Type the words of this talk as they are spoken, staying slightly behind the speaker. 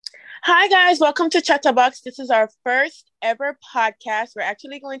Hi, guys. Welcome to Chatterbox. This is our first ever podcast. We're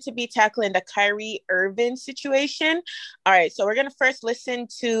actually going to be tackling the Kyrie Irving situation. All right. So, we're going to first listen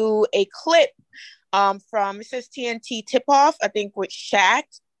to a clip from Mrs. TNT Tip Off, I think, with Shaq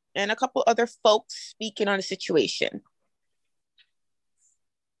and a couple other folks speaking on the situation.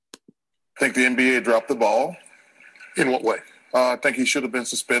 I think the NBA dropped the ball. In what way? I think he should have been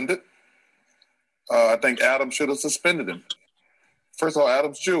suspended. I think Adam should have suspended him. First of all,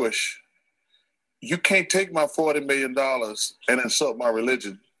 Adam's Jewish. You can't take my $40 million and insult my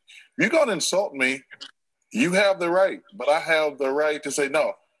religion. You're going to insult me. You have the right, but I have the right to say,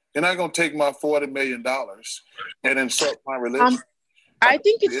 no, you're not going to take my $40 million and insult my religion. I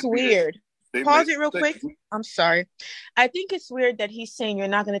think it's weird. Pause it real quick. I'm sorry. I think it's weird that he's saying you're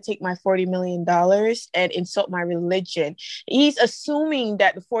not going to take my $40 million and insult my religion. He's assuming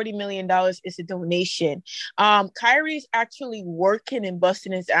that the $40 million is a donation. Kyrie's actually working and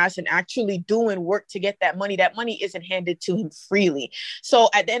busting his ass and actually doing work to get that money. That money isn't handed to him freely. So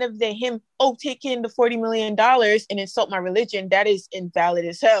at the end of the day, taking the $40 million and insult my religion, that is invalid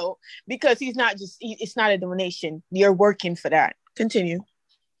as hell because it's not a donation. You're working for that. Continue.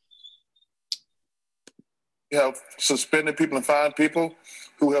 You have suspended people and fined people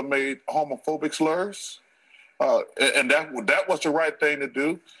who have made homophobic slurs. And that was the right thing to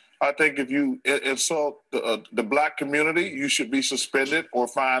do. I think if you insult the black community, you should be suspended or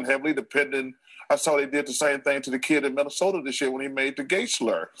fined heavily, depending. I saw they did the same thing to the kid in Minnesota this year when he made the gay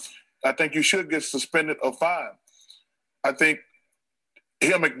slur. I think you should get suspended or fined. I think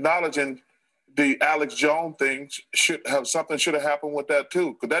him acknowledging the Alex Jones thing should have happened with that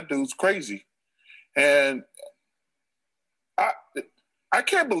too, because that dude's crazy. And I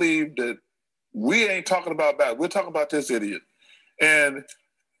can't believe that we ain't talking about that. We're talking about this idiot. And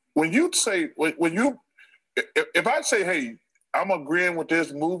when you say, if I say, hey, I'm agreeing with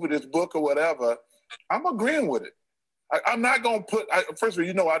this movie, this book or whatever, I'm agreeing with it. I'm not going to first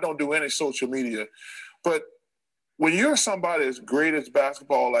of all, I don't do any social media. But when you're somebody as great as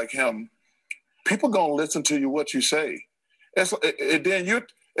basketball like him, people going to listen to you, what you say.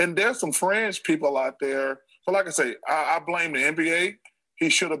 And there's some fringe people out there. But like I say, I blame the NBA. He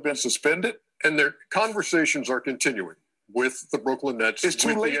should have been suspended. And their conversations are continuing with the Brooklyn Nets, it's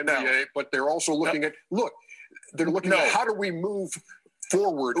too late the NBA, now. But they're also looking at how do we move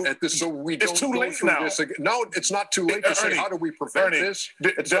forward at this so we don't go through now. This again. No, it's not too late to say how do we prevent this.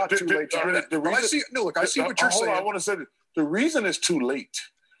 It's not too late to do that. I see what you're saying. I want to say that the reason it's too late,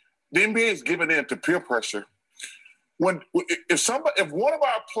 the NBA is giving in to peer pressure. If one of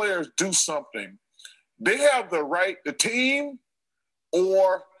our players do something, they have the right, the team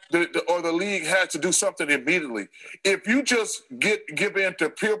or the league has to do something immediately. If you just give in to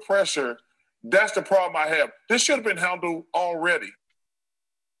peer pressure, that's the problem I have. This should have been handled already.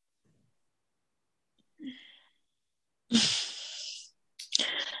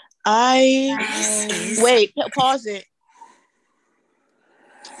 Wait, pause it.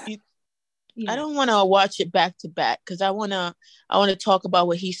 I don't want to watch it back to back because I want to talk about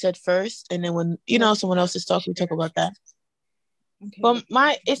what he said first, and then when someone else is talking, we talk about that. Okay.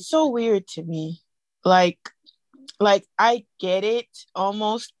 But it's so weird to me. Like I get it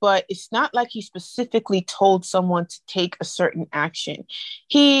almost, but it's not like he specifically told someone to take a certain action.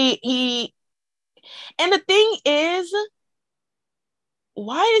 He and the thing is,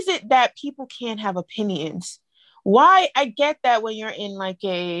 why is it that people can't have opinions? Why? I get that when you're in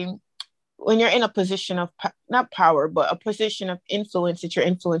a position of not power, but a position of influence, that you're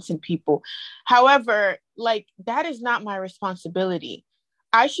influencing people. However, that is not my responsibility.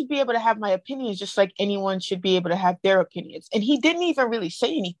 I should be able to have my opinions just like anyone should be able to have their opinions. And he didn't even really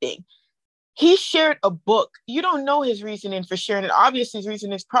say anything. He shared a book. You don't know his reasoning for sharing it. Obviously, his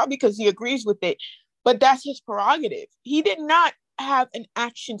reason is probably because he agrees with it, but that's his prerogative. He did not have an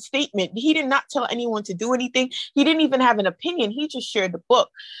action statement. He did not tell anyone to do anything. He didn't even have an opinion. He just shared the book.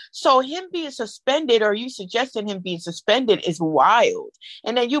 So him being suspended, or you suggesting him being suspended, is wild.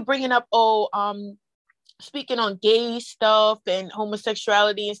 And then you bringing up, speaking on gay stuff and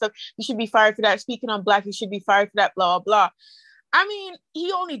homosexuality and stuff, you should be fired for that. Speaking on black, you should be fired for that, blah, blah. I mean,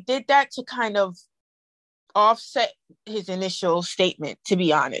 he only did that to kind of offset his initial statement, to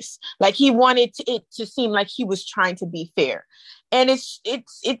be honest. Like, he wanted it to seem like he was trying to be fair. And it's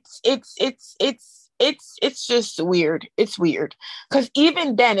just weird. It's weird. Because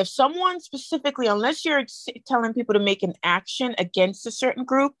even then, if someone specifically, unless you're telling people to make an action against a certain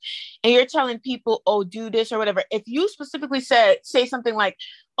group and you're telling people, oh, do this or whatever, if you specifically say something like,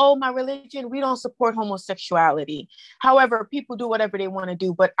 oh, my religion, we don't support homosexuality. However, people do whatever they want to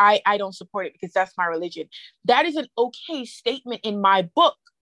do, but I don't support it because that's my religion. That is an okay statement in my book.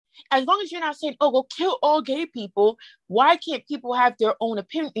 As long as you're not saying, oh, go kill all gay people, why can't people have their own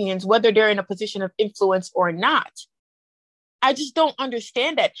opinions, whether they're in a position of influence or not? I just don't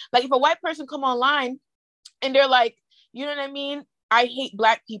understand that. Like, if a white person come online and they're like, you know what I mean? I hate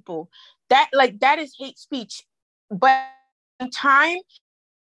Black people. That is hate speech. But in time,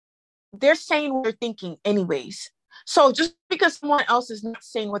 they're saying what they're thinking anyways. So just because someone else is not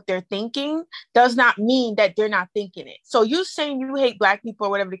saying what they're thinking does not mean that they're not thinking it. So you saying you hate Black people or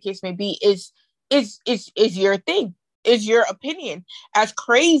whatever the case may be is your thing, is your opinion. As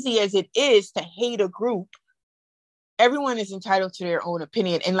crazy as it is to hate a group, everyone is entitled to their own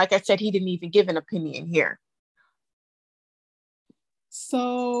opinion. And like I said, he didn't even give an opinion here.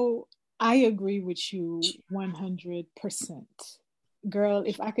 So I agree with you 100%. Girl,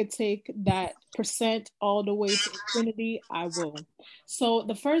 if I could take that percent all the way to infinity, I will. So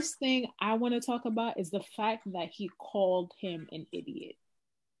the first thing I want to talk about is the fact that he called him an idiot,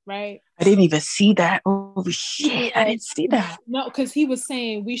 right? I didn't even see that. Oh shit, I didn't see that. No, because he was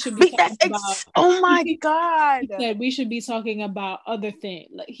saying we should be talking about. Oh my God! He said we should be talking about other things.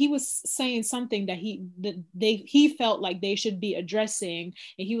 Like, he was saying something that he felt like they should be addressing,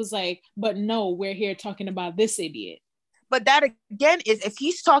 and he was like, "But no, we're here talking about this idiot." But that again is, if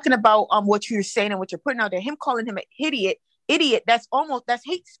he's talking about what you're saying and what you're putting out there, him calling him an idiot, that's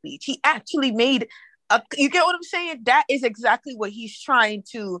hate speech. He actually made you get what I'm saying? That is exactly what he's trying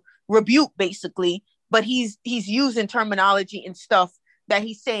to rebuke, basically. But he's using terminology and stuff that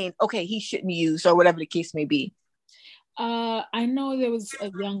he's saying, okay, he shouldn't use, or whatever the case may be. I know there was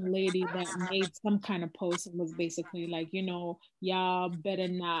a young lady that made some kind of post and was basically like, y'all better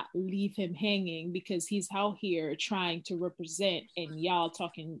not leave him hanging because he's out here trying to represent, and y'all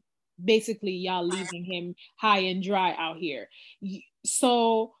talking, basically y'all leaving him high and dry out here.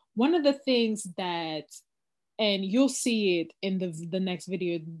 So one of the things that, and you'll see it in the next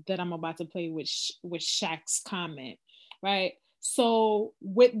video that I'm about to play with Shaq's comment, right? So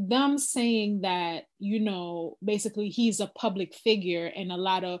with them saying that, basically he's a public figure and a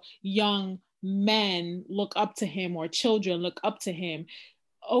lot of young men look up to him, or children look up to him.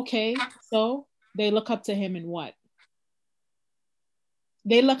 Okay, so they look up to him in what?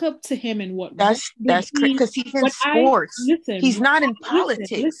 They look up to him in what? That's because he's in sports. He's not in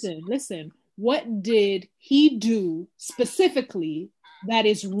politics. Listen. What did he do specifically that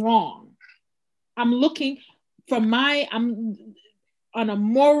is wrong? I'm on a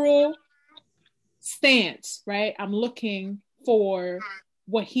moral stance, right? I'm looking for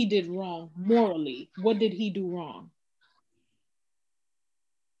what he did wrong morally. What did he do wrong?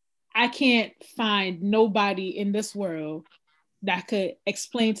 I can't find nobody in this world that could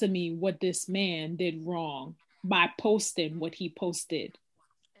explain to me what this man did wrong by posting what he posted.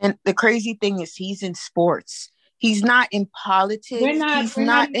 And the crazy thing is, he's in sports. He's not in politics. We're not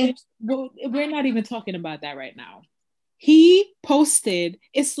even talking about that right now. He posted,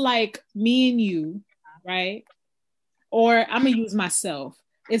 it's like me and you, right? Or I'm going to use myself.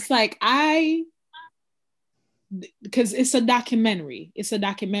 It's like because it's a documentary. It's a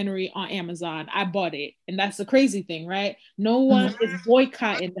documentary on Amazon. I bought it. And that's the crazy thing, right? No one is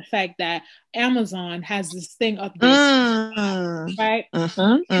boycotting the fact that Amazon has this thing up there, right?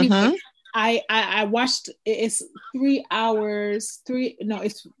 Anyway, I watched, it's 3 hours,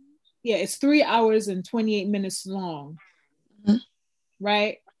 it's 3 hours and 28 minutes long,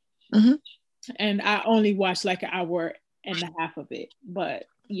 right? And I only watched like an hour and a half of it, but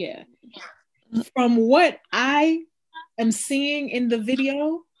yeah. From what I am seeing in the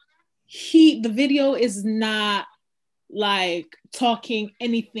video, the video is not like talking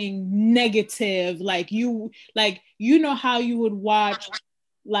anything negative. Like you know how you would watch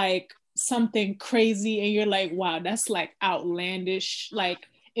like something crazy and you're like, wow, that's like outlandish. Like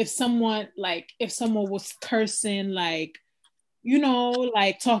if someone was cursing, like,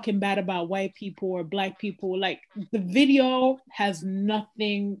 like talking bad about white people or Black people, like the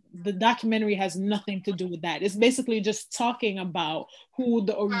documentary has nothing to do with that. It's basically just talking about who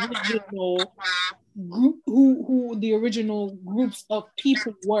the original who the original groups of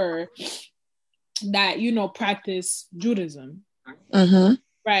people were that, practice Judaism.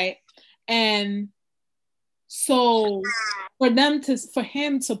 Right. And so for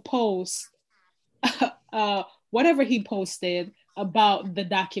him to post whatever he posted about the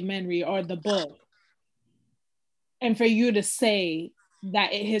documentary or the book, and for you to say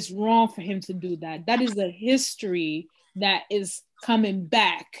that it is wrong for him to do that, that is a history that is coming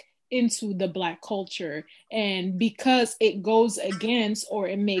back into the Black culture. And because it goes against, or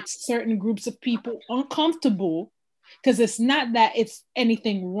it makes certain groups of people uncomfortable, because it's not that it's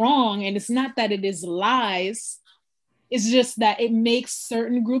anything wrong, and it's not that it is lies, It's just that it makes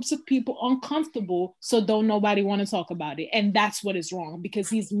certain groups of people uncomfortable, so don't nobody want to talk about it. And that's what is wrong, because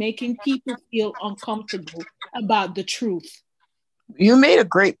he's making people feel uncomfortable about the truth. You made a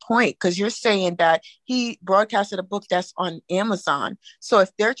great point, because you're saying that he broadcasted a book that's on Amazon. So if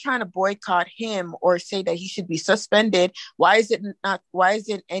they're trying to boycott him or say that he should be suspended, why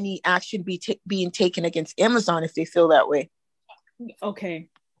isn't any action being taken against Amazon if they feel that way? Okay.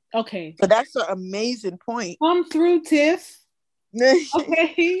 But that's an amazing point. Come through, Tiff.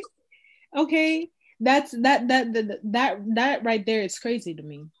 Okay. That's that right there. It's crazy to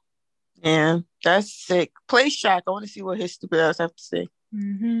me. Yeah, that's sick. Play Shaq. I want to see what his stupid ass have to say.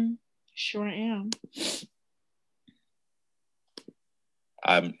 Mm-hmm. Sure am.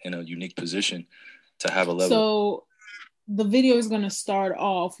 I'm in a unique position to have a level. So the video is going to start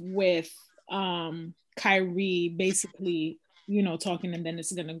off with Kyrie basically, talking, and then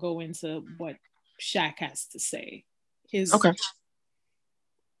it's going to go into what Shaq has to say. Okay.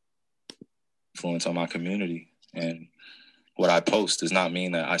 Influence on my community, and what I post does not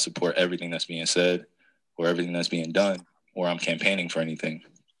mean that I support everything that's being said or everything that's being done, or I'm campaigning for anything.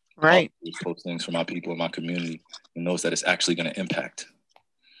 Right. I post things for my people in my community and those that it's actually going to impact.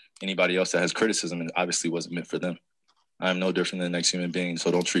 Anybody else that has criticism, it obviously wasn't meant for them. I'm no different than the next human being, so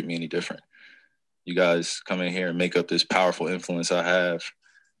don't treat me any different. You guys come in here and make up this powerful influence I have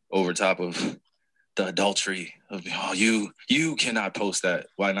over top of the adultery of, you cannot post that.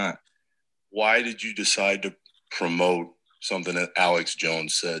 Why not? Why did you decide to promote something that Alex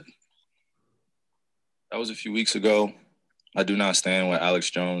Jones said? That was a few weeks ago. I do not stand with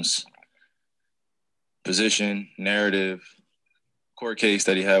Alex Jones' position, narrative, court case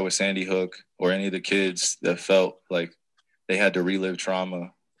that he had with Sandy Hook, or any of the kids that felt like they had to relive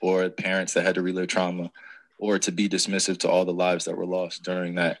trauma, or parents that had to relive trauma, or to be dismissive to all the lives that were lost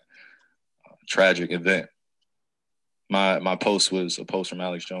during that tragic event. My post was a post from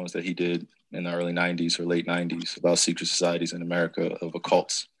Alex Jones that he did in the early 90s or late 90s about secret societies in America of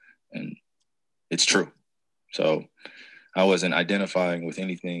occults. And it's true. So I wasn't identifying with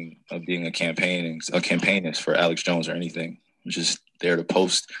anything of being a campaignist for Alex Jones or anything. I was just there to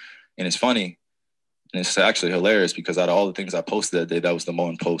post. And it's funny, and it's actually hilarious, because out of all the things I posted that day, that was the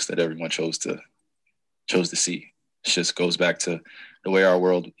one post that everyone chose to see. It just goes back to the way our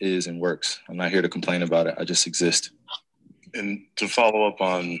world is and works. I'm not here to complain about it. I just exist. And to follow up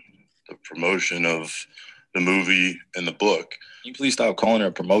on the promotion of the movie and the book. Can you please stop calling it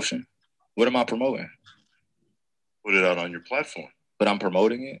a promotion? What am I promoting? Put it out on your platform. But I'm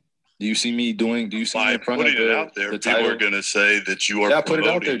promoting it? Do you see me in front of putting it out there, people are going to say that you are promoting. Yeah, put it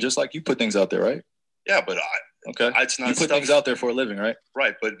out there just like you put things out there, right? Yeah, but it's not. You put things out there for a living, right?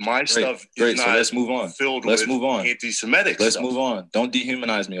 Right, but my stuff is not. So let's move on. Filled with anti-Semitic. Let's move on. Don't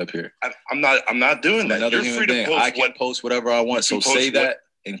dehumanize me up here. I'm not doing that. You're free to post. I can post whatever I want. So say that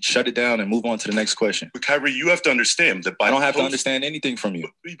and shut it down and move on to the next question. But Kyrie, you have to understand that I don't have to understand anything from you.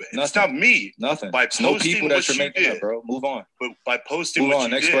 It's not me. Nothing. By posting no people that you're making up, bro. Move on. But by posting move what on.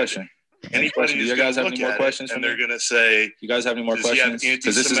 you Next did, question. Anybody do you guys have any more questions? And they're going to say, you guys have any more questions?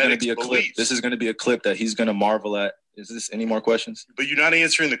 Because this is going to be a clip. This is going to be a clip that he's going to marvel at. Is this any more questions? But you're not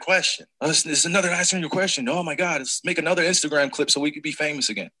answering the question. This is another answering your question. Oh my God, let's make another Instagram clip so we could be famous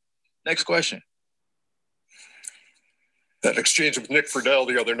again. Next question. That exchange with Nick Friedel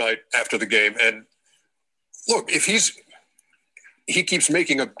the other night after the game. And look, if he keeps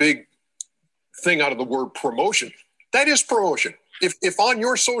making a big thing out of the word promotion, that is promotion. If on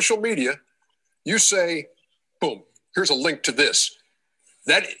your social media you say, boom, here's a link to this,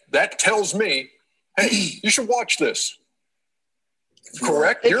 that tells me, hey, you should watch this.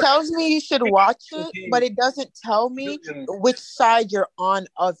 Correct? It tells me you should watch it, but it doesn't tell me which side you're on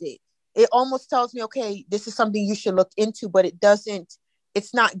of it. It almost tells me, okay, this is something you should look into, but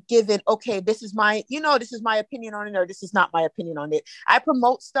it's not given, okay, this is my opinion on it, or this is not my opinion on it. I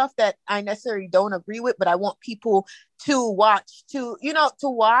promote stuff that I necessarily don't agree with, but I want people to watch, to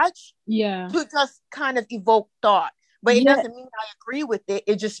just kind of evoke thought. But it doesn't mean I agree with it.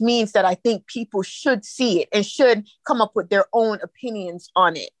 It just means that I think people should see it and should come up with their own opinions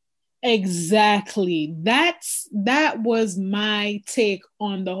on it. Exactly. That was my take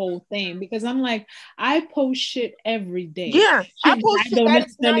on the whole thing, because I'm like, I post shit every day. Yeah, I don't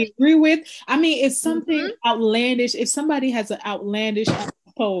necessarily agree with. I mean, it's something outlandish. If somebody has an outlandish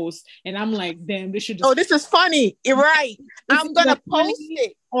post, and I'm like, damn, this should just. Oh, this is funny. You're right. I'm gonna post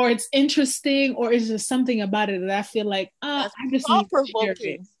it. Or it's interesting, or it's just something about it that I feel like, I just need to share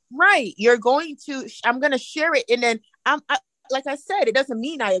it. Right. I'm gonna share it, and then like I said, it doesn't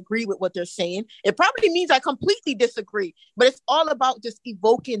mean I agree with what they're saying. It probably means I completely disagree, but it's all about just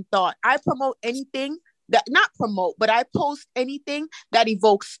evoking thought. I promote anything that, not promote, but I post anything that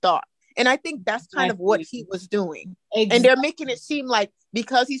evokes thought. And I think that's kind of what he was doing. Exactly. And they're making it seem like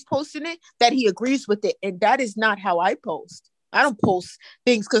because he's posting it, that he agrees with it. And that is not how I post. I don't post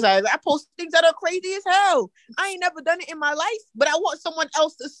things because I post things that are crazy as hell. I ain't never done it in my life, but I want someone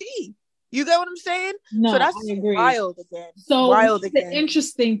else to see. You get what I'm saying? No, so that's wild again. So wild again. The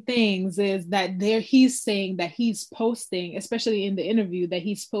interesting things is that he's saying that he's posting, especially in the interview, that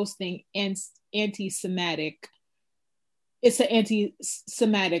he's posting anti-Semitic. It's an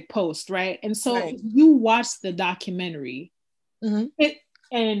anti-Semitic post, right? And so if you watch the documentary,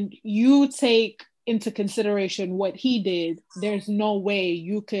 and you take into consideration what he did, there's no way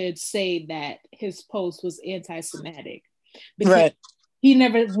you could say that his post was anti-Semitic. Because he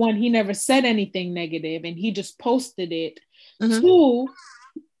never said anything negative, and he just posted it. Two,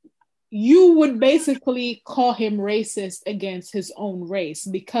 you would basically call him racist against his own race,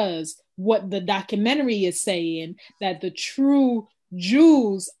 because what the documentary is saying, that the true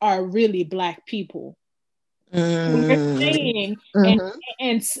Jews are really Black people. We're saying,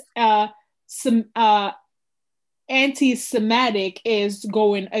 and some anti-Semitic is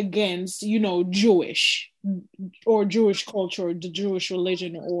going against, Jewish or Jewish culture, the Jewish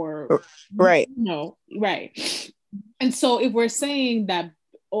religion, or And so if we're saying that,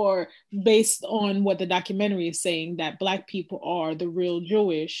 or based on what the documentary is saying, that Black people are the real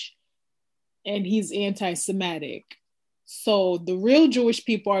Jewish, and he's anti-Semitic, so the real Jewish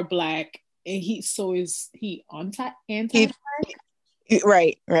people are Black, and is he anti?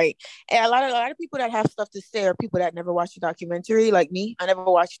 Right. And a lot of people that have stuff to say are people that never watched the documentary, like me. I never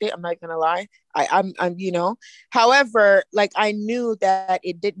watched it. I'm not gonna lie. I'm However, like, I knew that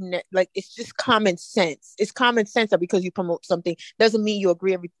it didn't, like, it's just common sense. It's common sense that because you promote something doesn't mean you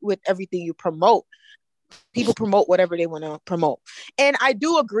agree with everything you promote. People promote whatever they want to promote. And I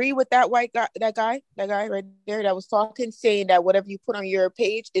do agree with that white guy, that guy right there that was talking, saying that whatever you put on your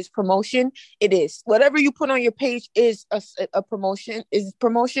page is promotion. It is. Whatever you put on your page is a promotion,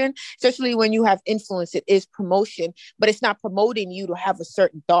 especially when you have influence. It is promotion, but it's not promoting you to have a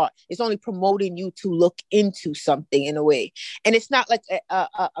certain thought. It's only promoting you to look into something in a way. And it's not like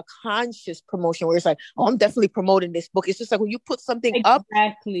a conscious promotion where it's like, oh, I'm definitely promoting this book. It's just like when you put something up,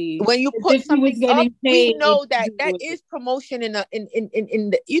 when you put something up, we know that is promotion in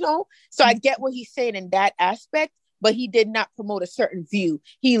the, so I get what he's saying in that aspect, but he did not promote a certain view.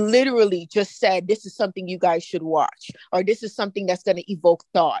 He literally just said, this is something you guys should watch, or this is something that's going to evoke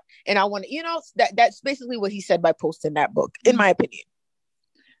thought. And I want to, that's basically what he said by posting that book, in my opinion.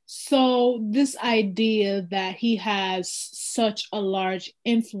 So this idea that he has such a large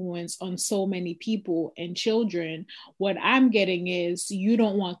influence on so many people and children, what I'm getting is you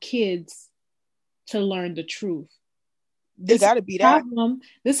don't want kids to learn the truth. This gotta be that.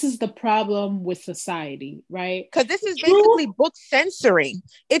 This is the problem with society, right? Because this is basically book censoring.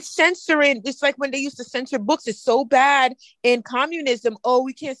 It's censoring. It's like when they used to censor books. It's so bad in communism. Oh,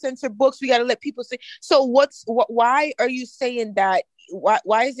 we can't censor books. We got to let people say. So why are you saying that?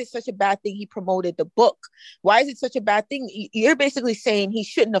 Why is it such a bad thing he promoted the book? Why is it such a bad thing? You're basically saying he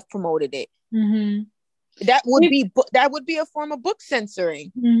shouldn't have promoted it. That would be a form of book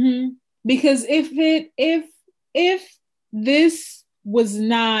censoring. Because if this was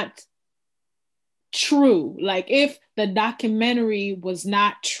not true, like if the documentary was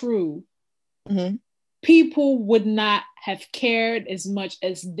not true, people would not have cared as much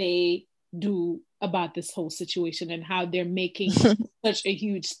as they do about this whole situation and how they're making such a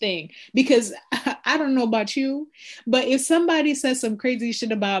huge thing. Because I don't know about you, but if somebody says some crazy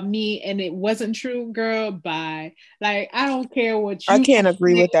shit about me and it wasn't true, girl, bye. Like, I don't care what you. I can't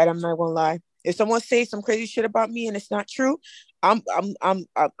agree with that. I'm not gonna lie. If someone says some crazy shit about me and it's not true, I'm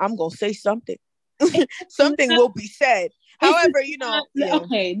gonna say something. Something will be said. However,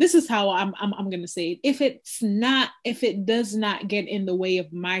 okay, this is how I'm gonna say it. If it does not get in the way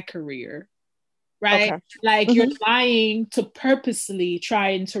of my career, right? Okay. Like you're lying to purposely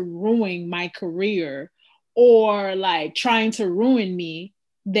trying to ruin my career, or like trying to ruin me,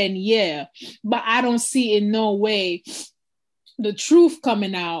 then yeah. But I don't see in no way the truth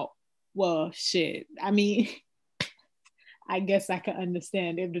coming out. Well, shit. I mean, I guess I can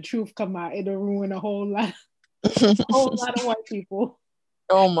understand if the truth come out, it'll ruin a whole lot of white people.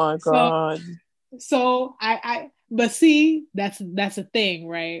 Oh my God. So but see, that's a thing,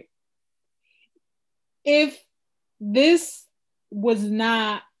 right? If this was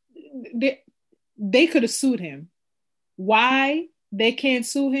not, they could have sued him. Why they can't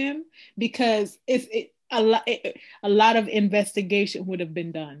sue him? Because a lot of investigation would have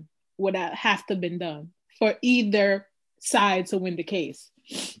been done. Would have to been done for either side to win the case.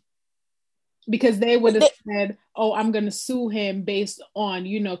 Because they would have said, oh, I'm going to sue him based on,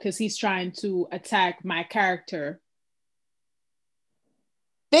 because he's trying to attack my character.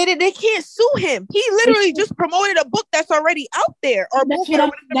 They can't sue him. He literally just promoted a book that's already out there. Or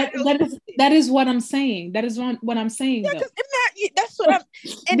that is what I'm saying. That is what I'm saying. Yeah, that's what I'm.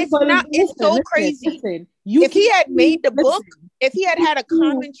 And it's so crazy. Listen, if he had made the book, if he had a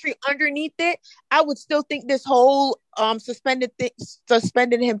commentary underneath it, I would still think this whole suspended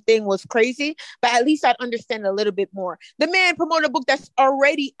him thing was crazy. But at least I'd understand a little bit more. The man promoted a book that's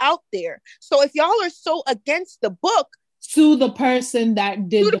already out there. So if y'all are so against the book, sue the person that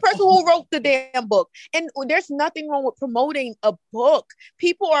did the person who wrote the damn book. And there's nothing wrong with promoting a book.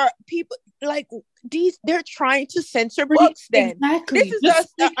 People like these, they're trying to censor books. Then exactly. This is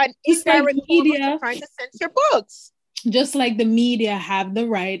just an indirect media trying to censor books. Just like the media have the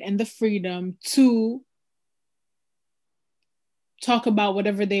right and the freedom to talk about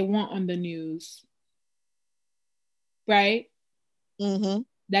whatever they want on the news, right? Mm-hmm.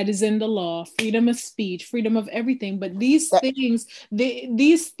 That is in the law, freedom of speech, freedom of everything. But these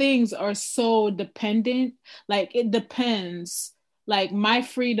things are so dependent. Like it depends. Like my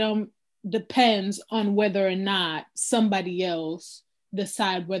freedom depends on whether or not somebody else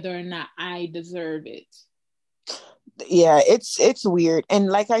decide whether or not I deserve it. Yeah, it's weird. And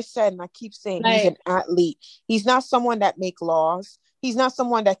like I said, and I keep saying, he's an athlete. He's not someone that make laws. He's not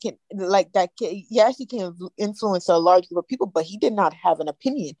someone that can yes, he can influence a large group of people, but he did not have an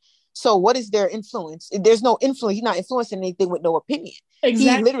opinion. So what is their influence? There's no influence. He's not influencing anything with no opinion.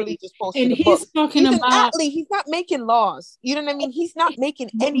 Exactly. He literally just posted a book. He's an athlete. He's not making laws. You know what I mean? He's not making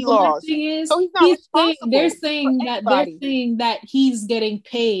any laws. So he's not responsible. They're saying that he's getting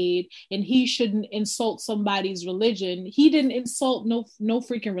paid and he shouldn't insult somebody's religion. He didn't insult no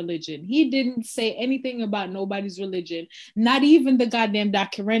freaking religion. He didn't say anything about nobody's religion. Not even the goddamn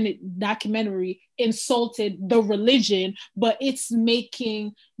documentary insulted the religion, but it's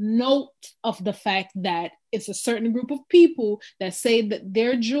making note of the fact that it's a certain group of people that say that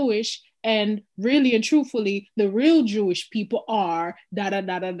they're Jewish, and really and truthfully, the real Jewish people are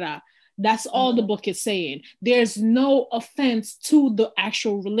da-da-da-da-da. That's all the book is saying. There's no offense to the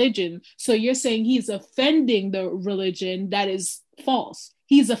actual religion. So you're saying he's offending the religion. That is false.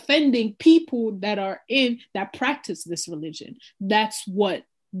 He's offending people that practice this religion. That's what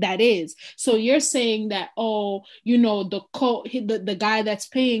that is. So you're saying that, the guy that's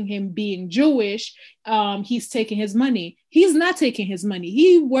paying him being Jewish, he's taking his money. He's not taking his money.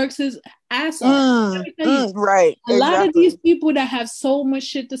 He works his ass off. Right. A lot of these people that have so much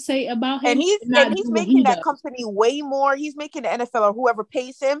shit to say about him, and he's making that company way more. He's making the NFL, or whoever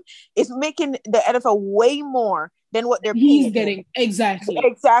pays him is making the NFL way more than what they're paying. He's getting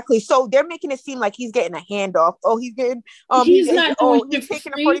exactly. So they're making it seem like he's getting a handoff. Oh, he's getting he's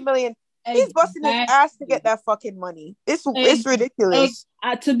taking a 40 million. He's busting his ass to get that fucking money. It's ridiculous.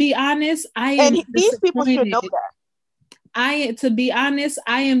 To be honest, these people should know that. To be honest,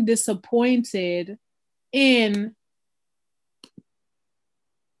 I am disappointed in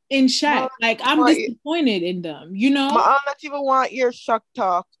Shaq. I'm disappointed in them. I don't even want your Shaq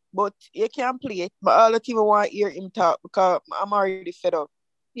talk, but you can play it. But I don't even want your him talk because I'm already fed up.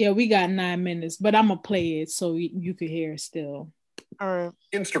 Yeah, we got 9 minutes, but I'm gonna play it so you can hear it still. All right.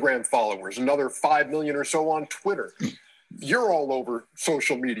 Instagram followers, another 5 million or so on Twitter. You're all over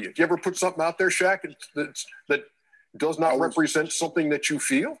social media. Do you ever put something out there, Shaq, that does not represent something that you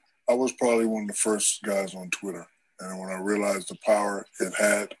feel? I was probably one of the first guys on Twitter. And when I realized the power it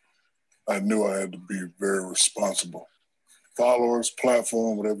had, I knew I had to be very responsible. Followers,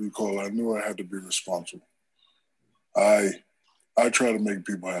 platform, whatever you call it, I knew I had to be responsible. I try to make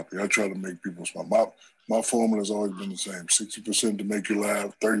people happy. I try to make people smile. My formula has always been the same. 60% to make you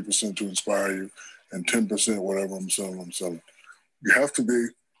laugh, 30% to inspire you, and 10% whatever I'm selling. You have to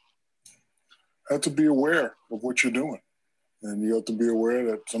be aware of what you're doing. And you have to be aware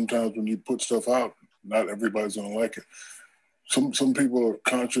that sometimes when you put stuff out, not everybody's going to like it. Some people are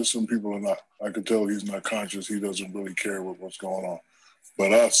conscious, some people are not. I can tell he's not conscious. He doesn't really care what's going on.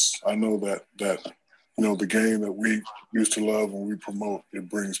 But I know that the game that we used to love and we promote, it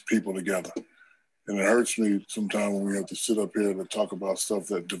brings people together. And it hurts me sometimes when we have to sit up here to talk about stuff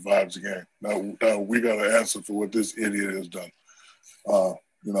that divides the game. Now we got to answer for what this idiot has done.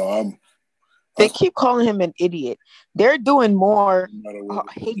 They keep calling him an idiot. They're doing more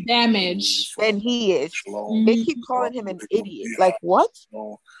hate damage than he is. They keep calling him an idiot. Like what?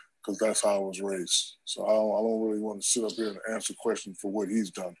 Because that's how I was raised. So I don't really want to sit up here and answer questions for what he's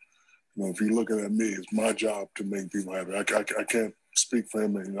done. If you're looking at me, it's my job to make people happy. I can't speak for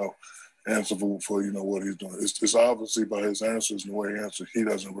him and answer for what he's doing. It's obviously by his answers and the way he answers, he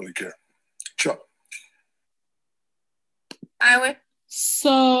doesn't really care. Sure.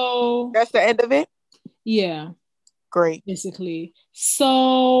 So That's the end of it? yeah. Great. Basically.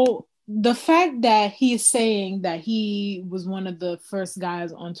 So the fact that he's saying that he was one of the first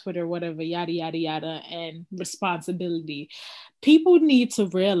guys on Twitter, whatever, yada, yada, yada, and responsibility, people need to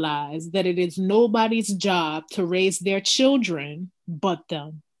realize that it is nobody's job to raise their children but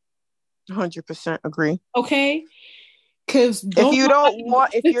them. 100% agree. Okay? Because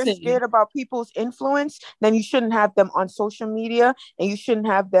if you're scared about people's influence, then you shouldn't have them on social media, and you shouldn't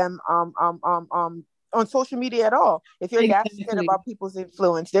have them on social media at all. If you're that scared about people's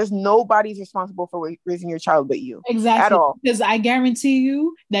influence, there's nobody's responsible for raising your child but you. Exactly. At all. Because I guarantee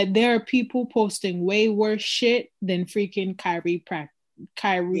you that there are people posting way worse shit than freaking Kyrie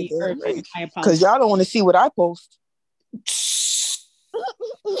Irving. Because y'all don't want to see what I post. All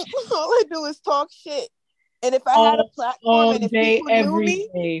I do is talk shit. And if I had a platform and if people knew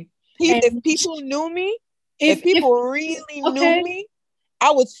me, if people knew me, if people really knew me,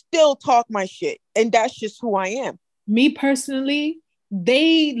 I would still talk my shit. And that's just who I am. Me personally,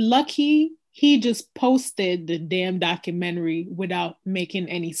 they lucky he just posted the damn documentary without making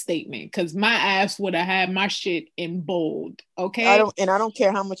any statement, because my ass would have had my shit in bold. Okay. I don't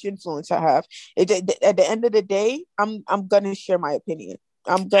care how much influence I have. At the end of the day, I'm gonna share my opinion.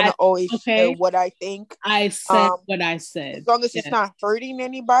 I'm gonna always share what I think. I said what I said. As long as it's not hurting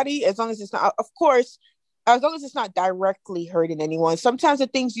anybody, as long as it's not, of course, as long as it's not directly hurting anyone. Sometimes the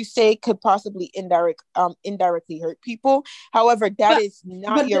things you say could possibly indirectly hurt people. However, that is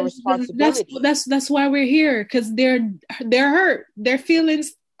not your responsibility. That's why we're here, because they're hurt. Their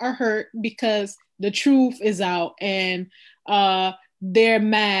feelings are hurt because the truth is out, and they're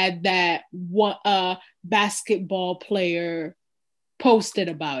mad that what a basketball player posted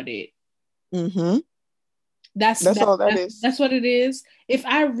about it. Mm-hmm. That's all that is. That's what it is. If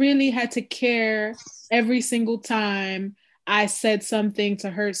I really had to care every single time I said something to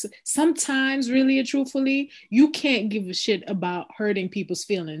hurt, sometimes really and truthfully, you can't give a shit about hurting people's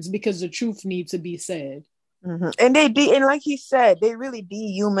feelings because the truth needs to be said. Mm-hmm. And and like he said, they really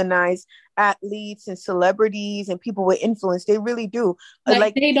dehumanize athletes and celebrities and people with influence. They really do.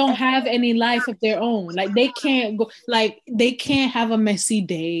 Like they don't have any life of their own. Like they can't go. Like they can't have a messy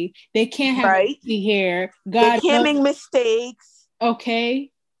day. They can't have messy hair. They can't make mistakes.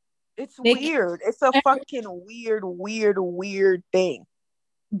 Okay. It's weird. It's a fucking weird thing.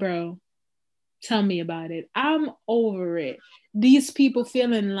 Bro, tell me about it. I'm over it. These people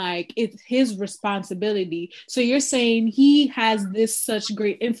feeling like it's his responsibility. So you're saying he has this such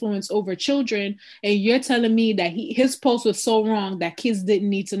great influence over children, and you're telling me that his post was so wrong that kids didn't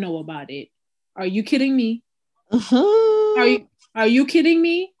need to know about it. Are you kidding me? Mm-hmm. Are you kidding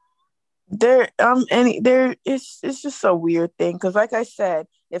me? It's just a weird thing, because like I said,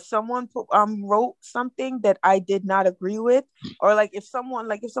 if someone wrote something that I did not agree with, or if someone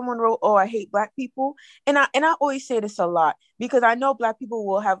wrote, "Oh, I hate Black people," and I always say this a lot, because I know Black people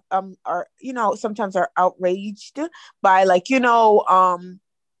will have sometimes are outraged by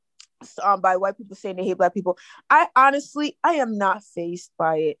by white people saying they hate Black people. I am not fazed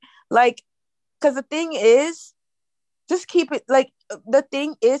by it, because the thing is, just keep it the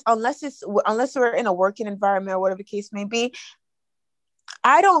thing is, unless we're in a working environment or whatever the case may be,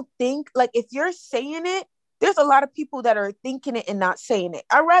 I don't think if you're saying it, there's a lot of people that are thinking it and not saying it.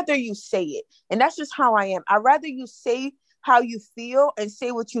 I'd rather you say it. And that's just how I am. I'd rather you say how you feel and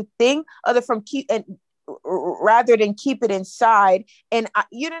say what you think rather than keep it inside. And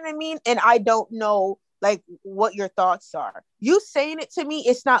you know what I mean? And I don't know what your thoughts are. You saying it to me,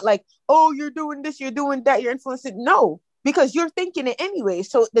 it's not oh, you're doing this, you're doing that, you're influencing. No, because you're thinking it anyway.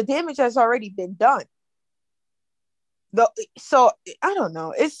 So the damage has already been done. So I don't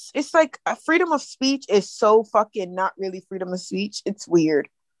know. It's freedom of speech is so fucking not really freedom of speech. It's weird.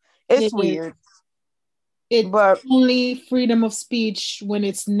 It's weird. It's only freedom of speech when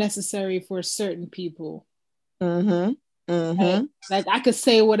it's necessary for certain people. Mm-hmm. Mm-hmm. Like I could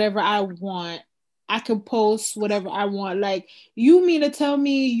say whatever I want. I could post whatever I want. You mean to tell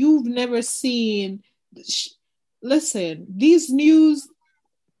me you've never seen? Listen,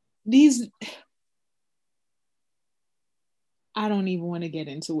 I don't even want to get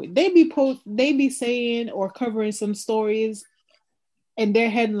into it. They be saying or covering some stories, and their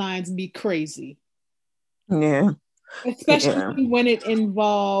headlines be crazy. Yeah. Especially when it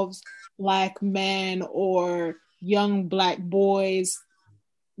involves Black men or young Black boys.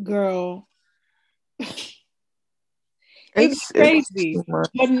 Girl. It's crazy.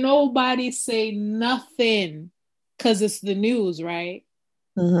 But nobody say nothing because it's the news, right?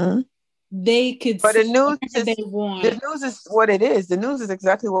 Mm-hmm. they could But say whatever they want. the news is what it is. The news is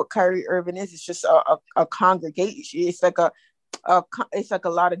exactly what Kyrie Irving is. It's just a congregation. It's like a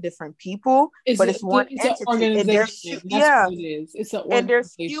lot of different people, but it's one entity. And what it is. It's an organization. And they're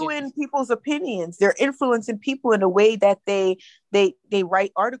skewing people's opinions. They're influencing people in the way that they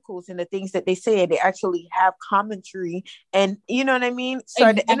write articles and the things that they say, and they actually have commentary. And you know what I mean? So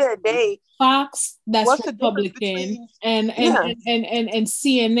at the end of the day, Fox, that's Republican, and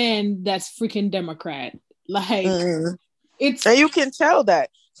CNN, that's freaking Democrat. Like it's, and you can tell that.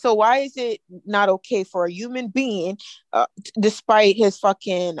 So why is it not okay for a human being, despite his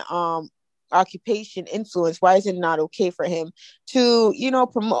fucking occupation influence, why is it not okay for him to,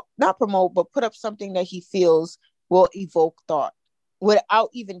 not promote, but put up something that he feels will evoke thought without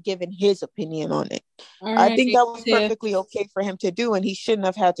even giving his opinion on it? I think that was perfectly okay for him to do, and he shouldn't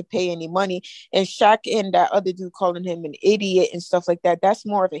have had to pay any money. And Shaq and that other dude calling him an idiot and stuff like that, that's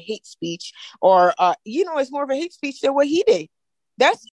more of a hate speech, or it's more of a hate speech than what he did. That's